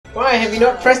Why have you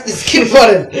not pressed the skip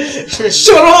button?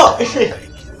 Shut up!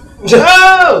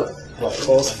 No! What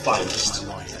was finest?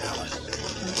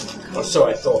 Or so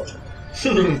I thought.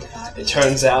 It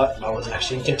turns out I was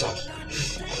actually in Kentucky.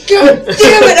 God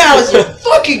damn it, Alice, you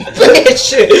fucking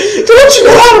bitch! Don't you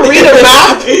know how to read a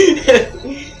map?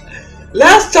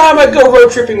 Last time I go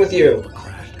road tripping with you.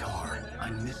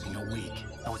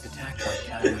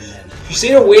 You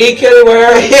seen a week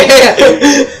anywhere?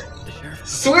 Yeah!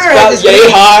 Swear I had this Yay week,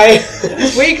 high.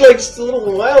 this week like just a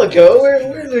little while ago. Where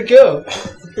did it go?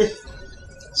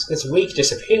 This week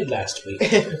disappeared last week.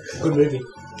 Good movie.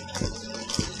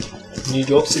 New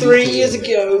York City. 3 years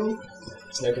ago.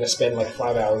 It's now going to spend like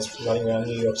 5 hours running around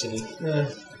New York City.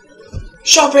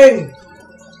 Shopping!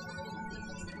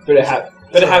 But it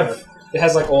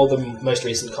has like all the most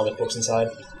recent comic books inside.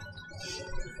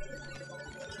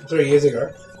 3 years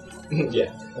ago.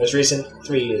 Yeah, most recent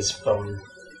 3 years from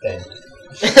then.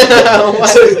 What?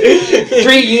 So,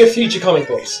 3-year future comic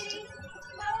books.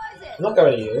 I'm not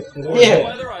going to you. Yeah.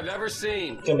 Weather I've ever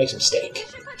seen. Gonna make some steak.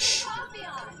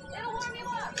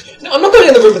 No, I'm not going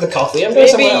in the room with the coffee. I'm going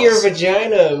somewhere Maybe your else.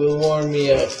 vagina will warm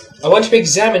me up. I want to be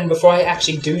examined before I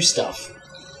actually do stuff.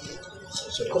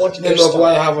 So I want to do Then that's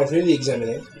why I stuff. have one really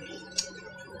examining.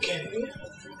 Okay.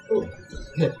 Ooh.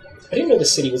 I didn't know the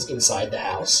city was inside the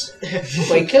house. Oh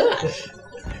my god.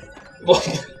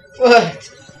 What? What?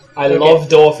 I love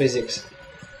door physics.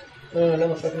 Oh,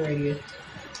 another fucking radio.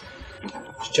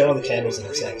 Just turn on the candles and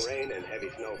have sex.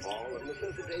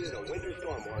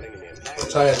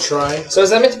 Try a try. So is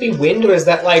that meant to be wind, or is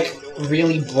that like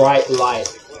really bright light?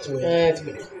 It's good.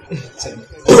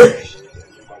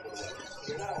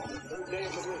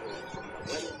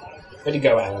 Where'd you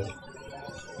go, Alan?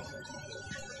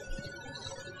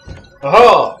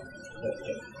 Aha!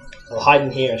 I'll hide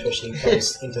in here until she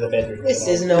comes into the bedroom. This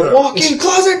isn't a walk-in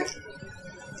closet!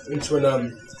 It's when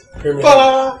Pyramid Head.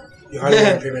 Ba! You hide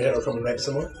in the Pyramid Head or coming back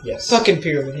somewhere. Yes. Fucking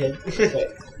Pyramid Head. Wait.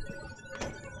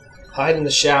 Hide in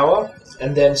the shower,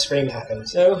 and then scream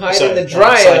happens. So hide Sorry, in the no,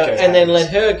 dryer, Psycho and then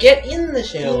happens. let her get in the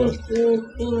shower.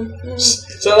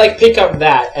 So I like pick up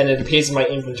that, and it appears in my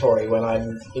inventory when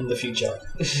I'm in the future.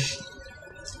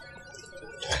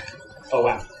 Oh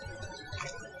wow.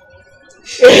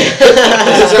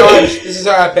 This is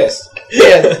how I piss.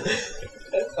 Yeah.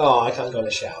 Oh, I can't go in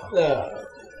the shower. No.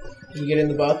 You get in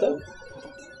the bathtub?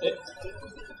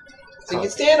 So you can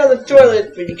stand on the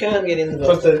toilet, but you can't get in the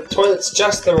But bathtub. the toilet's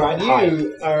just the right height.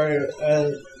 You are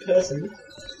a person.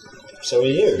 So are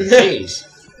you. Jeez.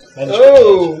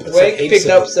 Oh, That's Wake like picked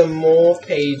 8 up some more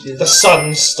pages. The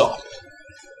sun stopped.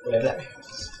 Whatever that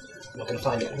means. I'm not gonna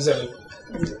find it. So,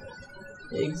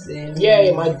 Exam.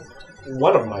 Yay,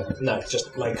 one of my... No, it's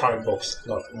just my current books,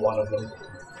 not one of them.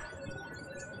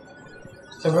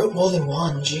 I wrote more than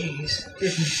one, jeez.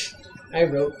 I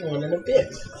wrote one and a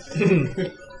bit.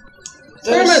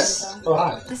 Thermos! Oh,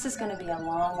 hi. This is going to be a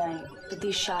long night, but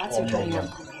these shots are turning up.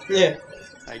 Yeah.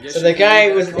 I guess So you the guy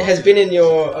can eat that has been in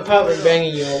your apartment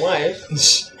banging your wife,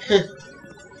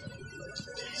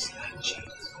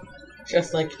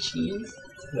 just like cheese.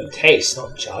 No, taste,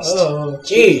 not just. Oh,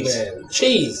 Jeez. man,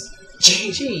 cheese.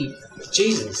 Cheese.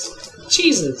 Jesus.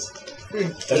 Jesus.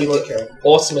 That's That'd be what the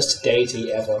awesomest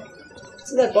deity ever.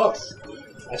 What's in that box?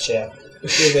 I share.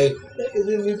 TV. Is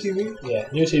it a new TV? Yeah,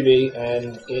 new TV,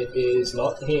 and it is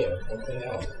not here. What the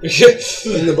hell?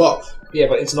 In the box. Yeah,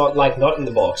 but it's not like not in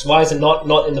the box. Why is it not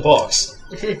in the box?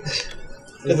 Because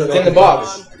it's in the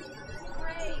box.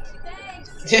 Great,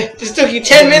 thanks. Yeah, just took you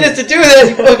 10 minutes to do that,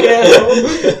 you fucking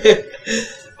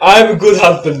asshole. I'm a good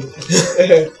husband.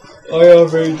 I am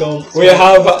very dumb. We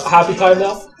have a happy time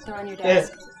now? They're on your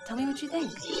desk. Tell me what you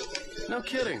think. No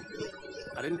kidding.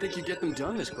 I didn't think you'd get them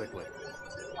done this quickly.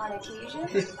 On occasion,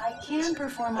 I can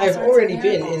perform all I've sorts already of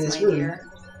been miracles, in this my room. dear.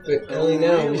 But only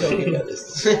now we're talking about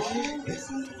this. Well, you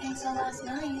seemed to think so last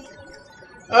night.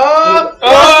 Oh!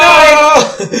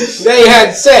 Oh! They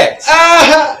had sex.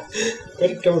 Ah! Way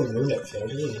to go and ruin it, Phil.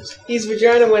 Jeez. His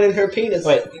vagina went in her penis.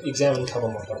 Wait, examine cover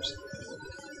markups.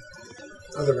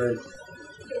 Other room.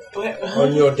 Wait,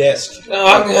 On your desk.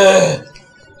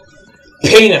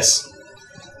 Penis!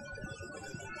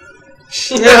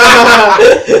 Fucking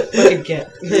cat.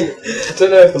 I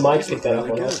don't know if the mic picked that up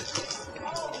or not.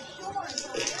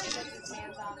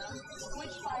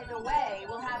 Which, by the way,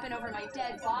 will happen over my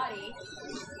dead body.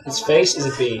 His face is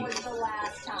a B. Was the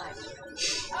last time.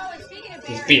 Oh, and speaking of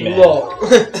He's B-man. Lol.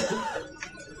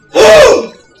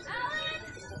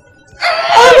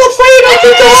 I'm afraid of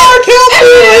the dark! Help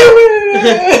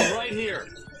me! Right here.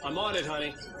 I'm on it,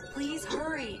 honey. please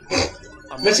hurry. I'm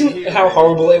right Imagine here. how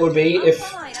horrible it would be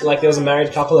if, like, there was a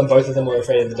married couple and both of them were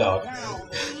afraid of the dark. Now,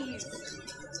 please.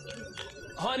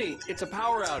 Honey, Honey, it's a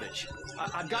power outage.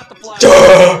 I've got the flash.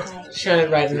 Shine it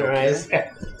right in her eyes.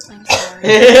 I'm sorry.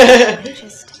 It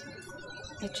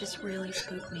just really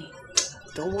spooked me.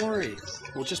 Don't worry.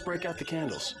 We'll just break out the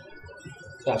candles.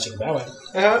 Touching that way.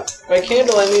 By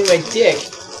candle, I mean my dick.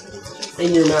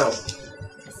 In your mouth.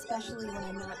 Especially when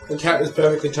I'm not. The cat was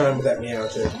perfectly timed with that meow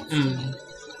too. Mm.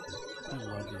 I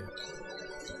love you.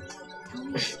 Tell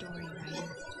me a story, writer.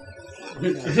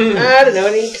 I don't know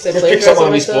any because I Just played picks up one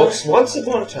of these myself. books. Once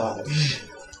upon a time.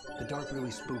 The dark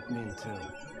really spooked me, too.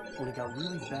 When it got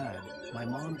really bad, my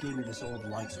mom gave me this old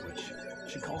light switch.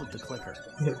 She called it the clicker.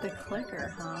 The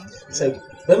clicker, huh? It's like,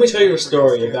 let me tell you a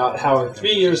story about how in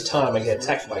 3 years' time I get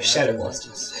attacked by shadow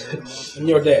monsters. And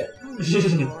you're dead.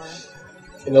 Sure.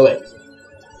 In the lake.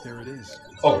 There it is.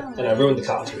 Oh, and I ruined the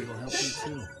car too. It'll help you,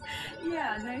 too.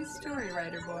 Yeah, nice story,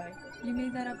 writer boy. You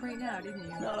made that up right now, didn't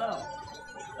you? No.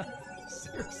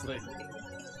 Seriously.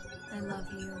 I love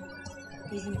you,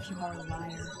 even if you are a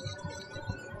liar.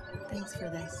 Thanks for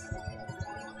this.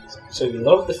 So you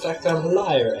love the fact I'm a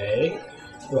liar, eh?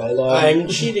 Well, I'm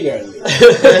cheating on you.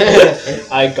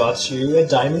 I got you a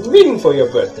diamond ring for your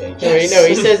birthday. No,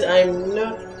 he says I'm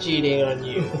not cheating on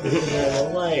you. I'm a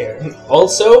liar.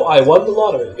 Also, I won the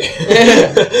lottery.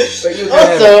 But you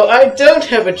have Also, I don't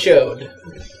have a chode.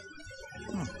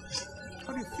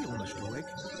 How do you feel, Mr. Wake?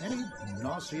 Any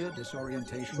nausea,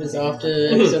 disorientation? Is off to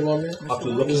episode 1 minute. After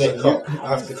Mr. looking the at you, cop.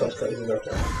 After the cop's got the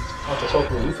doctor. after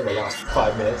talking to you for the last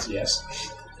 5 minutes, yes.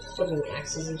 Fucking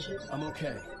axes and shit. I'm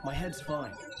okay. My head's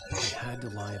fine. I had to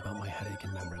lie about my headache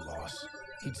and memory loss.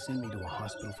 He'd send me to a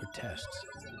hospital for tests.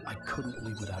 I couldn't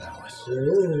leave without Alice.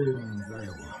 Very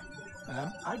well.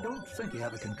 I don't think you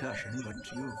have a concussion, but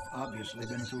you've obviously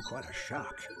been through quite a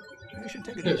shock. You should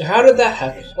take it easy. How did that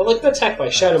happen? I like attacked by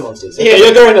shadow monsters. Yeah.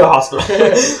 You're going to the hospital.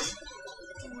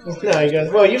 No, he goes,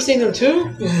 well, you've seen them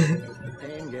too? If the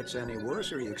pain gets any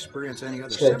worse or you experience any other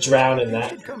Just gonna symptoms, drown in you that.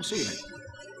 should come see me.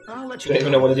 I'll let you Don't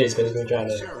even know what it is, but he's going to drown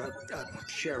in it.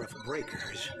 Sheriff Breaker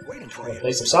is waiting for you.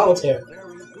 Play some solitaire.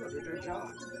 Very good at her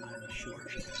job. I'm sure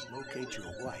she can locate your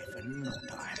wife in no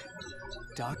time.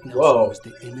 Doc Nelson Whoa. was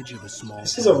the image of a small.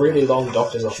 This is a really long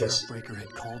doctor's Sheriff office. Breaker had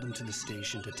called him to the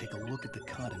station to take a look at the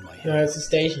cut in my head. No, it's a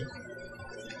station.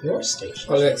 Your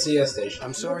station. Oh, that CS station.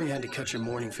 I'm sorry you had to cut your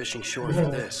morning fishing short for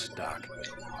this, Doc.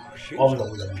 She's On a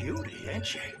the- beauty, ain't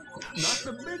she? Not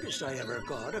the biggest I ever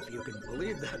caught, if you can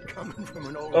believe that coming from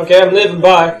an old... Okay, I'm living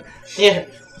by. Yeah.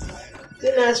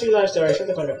 Didn't ask you life story, shut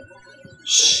the fuck up.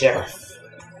 Sheriff.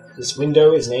 This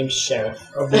window is named Sheriff.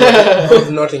 Of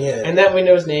Notting Hill. And that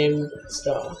window's named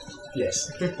Star.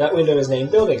 Yes. That window is named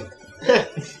Building. I'm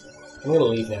gonna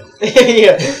leave now.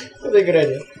 Yeah, that's a good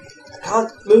idea. I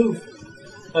can't move.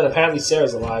 And apparently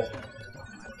Sarah's alive.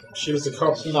 She was the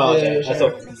cop. Oh, okay. Yeah, I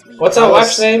thought. What's our Alice.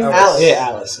 wife's name? Alice. Yeah,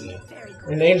 Alice. Yeah.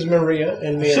 Her name's Maria,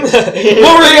 and Mia.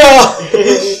 Maria!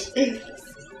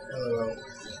 LOL.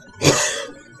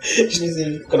 She's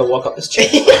in. Gonna walk up this chair.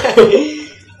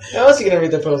 How else are you gonna read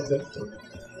the poster?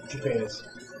 Japanese.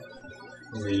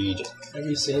 Read. Have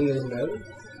you seen this note?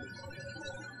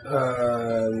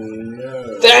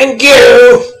 No. Thank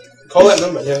you! Call that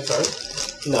number. Yeah, sorry.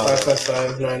 No.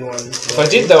 55591. If I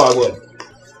did, though, I would.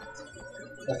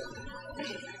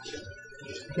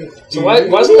 So why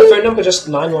isn't the phone number just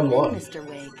 911? Mr.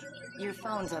 Wake, your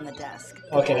phone's on the desk.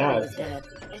 Okay, now It's dead.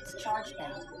 It's charged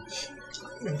now.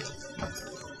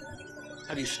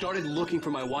 Have you started looking for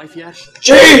my wife yet?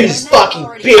 Jeez! Fucking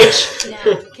bitch!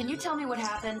 Now, can you tell me what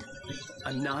happened?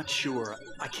 I'm not sure.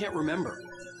 I can't remember.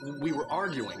 We were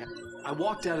arguing. I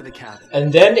walked out of the cabin.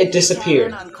 And then it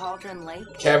disappeared. Cabin on Cauldron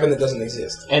Lake? Cabin that doesn't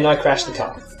exist. And I crashed the At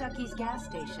car. Stucky's gas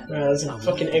station. Wow, that's I a wanted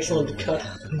fucking to excellent tell her cut.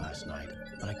 what happened last night,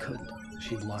 but I couldn't.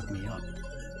 She'd locked me up.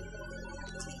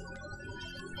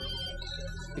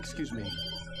 Excuse me.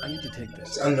 I need to take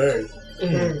It's this. unknown.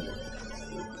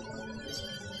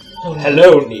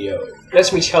 Hello, Neo.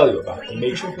 Let me tell you about the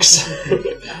Matrix.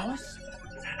 Alice?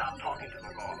 Stop talking to the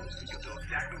law. You'll do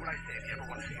exactly what I say if you ever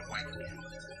want to see your wife again.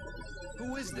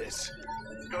 Who is this?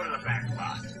 Go to the back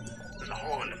lot. There's a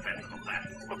hole in the fence on the left.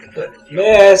 Look inside the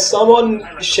Yeah, someone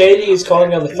shady is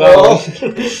calling on the Well.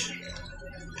 phone.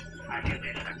 I can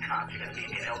ditch the cops. You're going to meet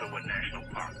me in Elderwood National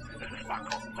Park. There's a spot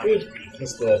called Read. Lovers Peak.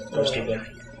 That's the poster again.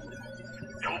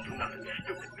 Don't do nothing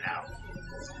stupid, pal.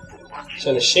 Watch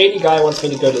So the shady guy wants me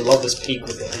to go to Lover's Peak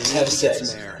with him. I need Have to get sex.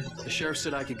 some air. The sheriff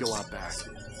said I could go out back.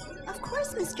 Of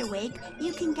course, Mr. Wake.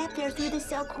 You can get there through the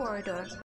cell corridor.